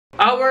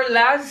Our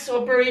last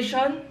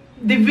operation,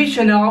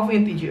 division of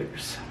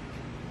integers.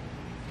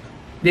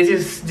 This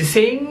is the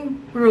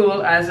same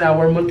rule as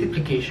our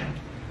multiplication.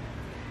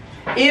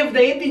 If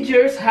the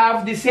integers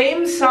have the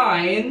same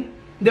sign,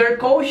 their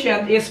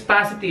quotient is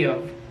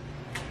positive.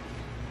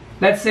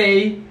 Let's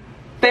say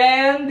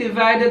 10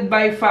 divided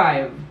by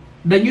 5.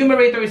 The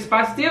numerator is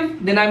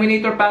positive,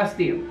 denominator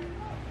positive.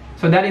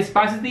 So that is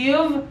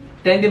positive.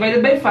 10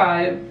 divided by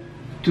 5,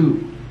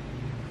 2.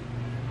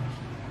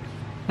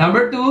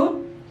 Number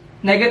 2,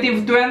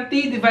 negative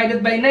 20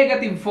 divided by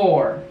negative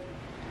 4.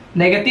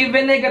 Negative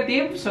and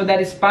negative, so that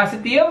is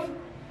positive.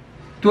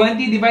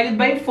 20 divided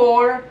by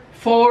 4,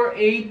 4,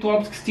 8,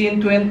 12,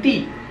 16,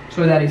 20.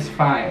 So that is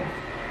 5.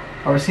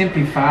 Or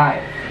simply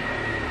 5.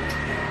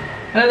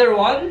 Another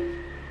one.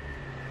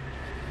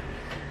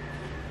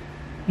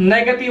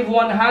 Negative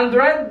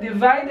 100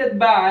 divided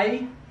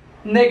by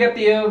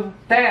negative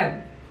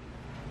 10.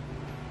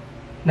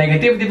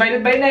 Negative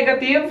divided by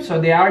negative, so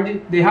they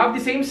have the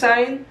same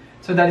sign,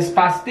 so that is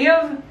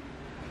positive.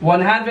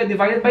 100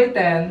 divided by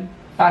 10,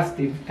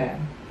 positive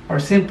 10, or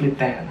simply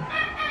 10.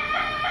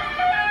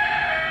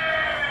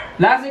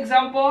 Last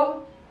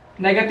example,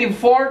 negative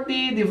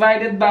 40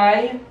 divided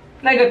by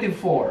negative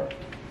 4.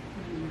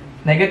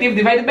 Negative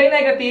divided by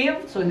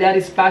negative, so that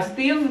is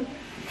positive.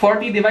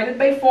 40 divided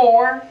by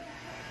 4,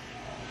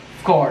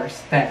 of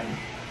course, 10.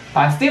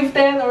 Positive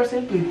 10 or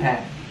simply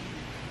 10.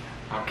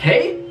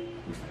 Okay?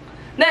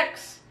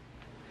 Next,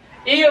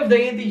 if the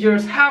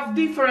integers have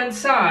different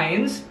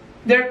signs,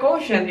 their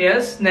quotient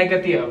is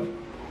negative.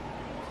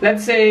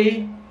 Let's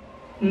say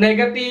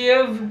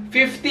negative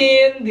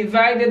 15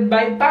 divided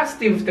by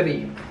positive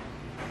 3.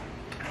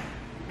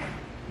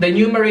 The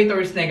numerator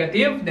is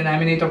negative,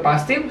 denominator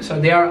positive, so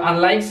they are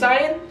unlike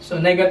sign. So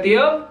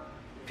negative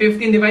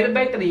 15 divided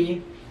by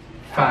 3,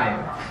 5.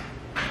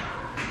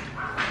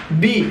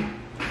 B,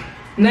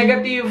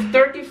 negative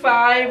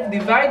 35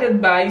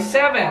 divided by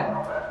 7.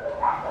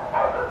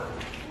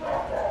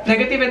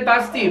 Negative and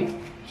positive.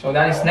 So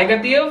that is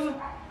negative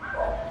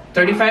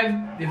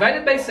 35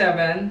 divided by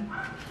 7,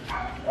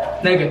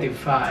 negative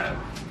 5.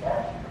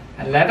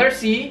 And letter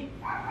C,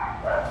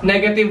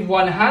 negative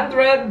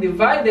 100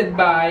 divided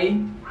by,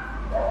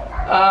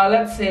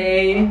 let's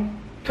say,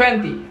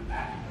 20.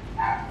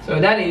 So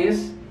that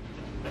is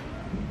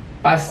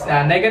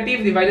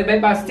negative divided by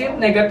positive,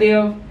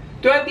 negative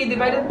 20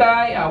 divided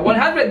by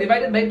 100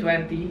 divided by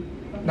 20,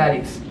 that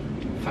is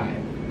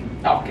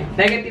 5. Okay,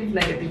 negative,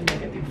 negative,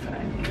 negative 5.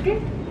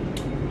 Okay.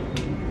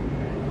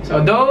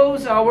 So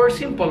those are our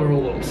simple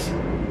rules.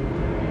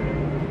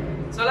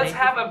 So let's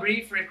have a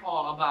brief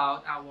recall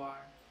about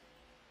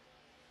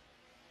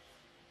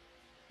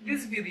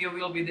this video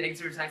will be the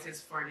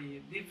exercises for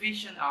the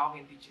division of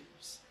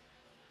integers.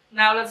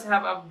 Now let's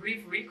have a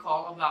brief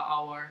recall about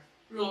our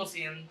rules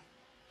in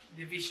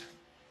division.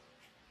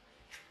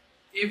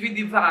 If we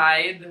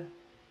divide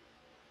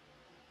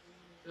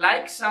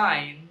like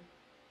sign,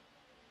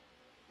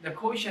 the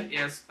quotient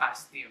is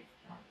positive.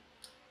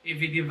 If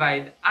we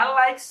divide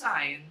unlike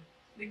sign,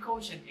 the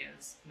quotient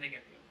is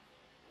negative.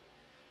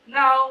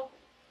 Now,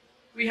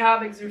 we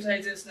have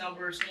exercises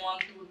numbers 1,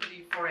 2,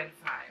 3, 4, and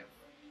 5.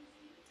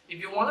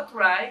 If you want to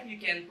try, you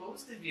can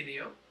pause the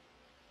video.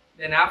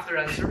 Then after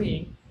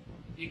answering,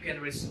 you can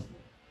resume.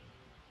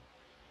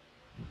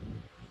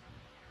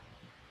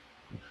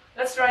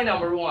 Let's try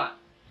number 1.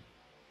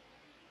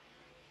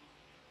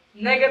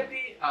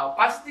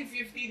 Positive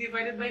 50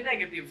 divided by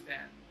negative 10.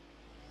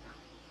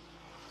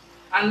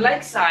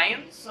 Unlike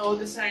sign, so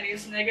the sign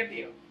is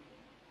negative.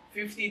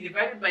 50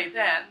 divided by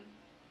 10,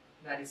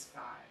 that is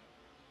 5.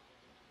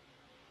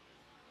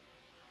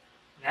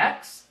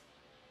 Next,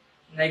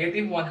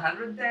 negative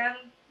 110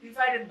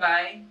 divided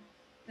by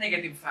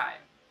negative 5.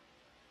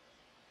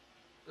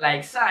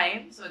 Like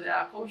sign, so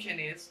the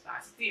quotient is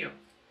positive.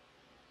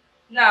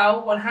 Now,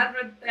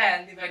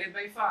 110 divided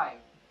by 5.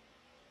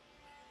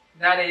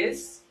 That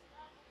is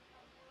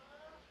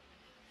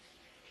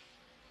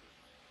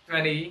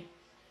 22.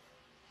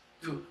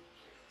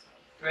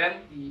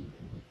 22.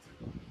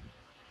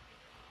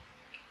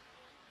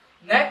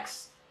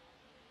 Next,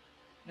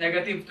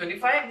 negative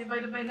 25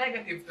 divided by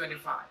negative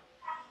 25.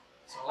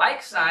 So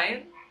like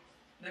sign,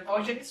 the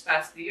quotient is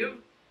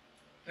positive.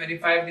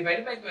 25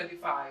 divided by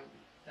 25,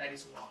 that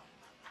is 1.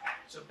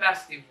 So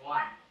positive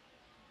 1.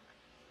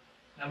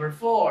 Number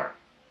 4,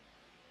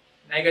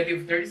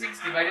 negative 36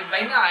 divided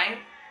by 9.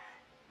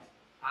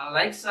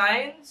 Unlike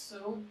sign,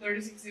 so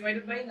 36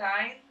 divided by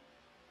 9,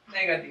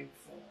 negative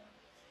 4.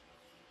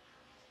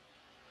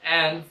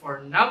 And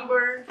for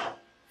number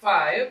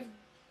 5,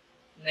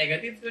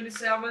 negative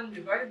 27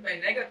 divided by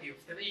negative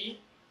 3,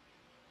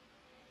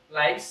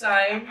 like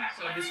sign,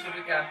 so this will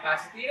become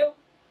positive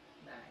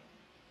 9.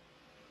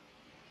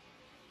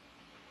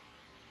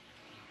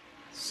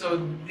 So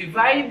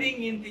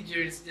dividing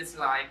integers just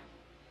like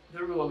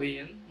the rule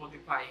in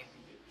multiplying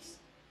integers.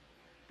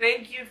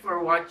 Thank you for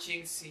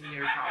watching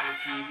Señor Pablo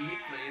TV.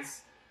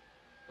 Please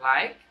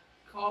like,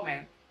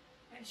 comment,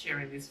 and share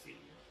in this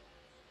video.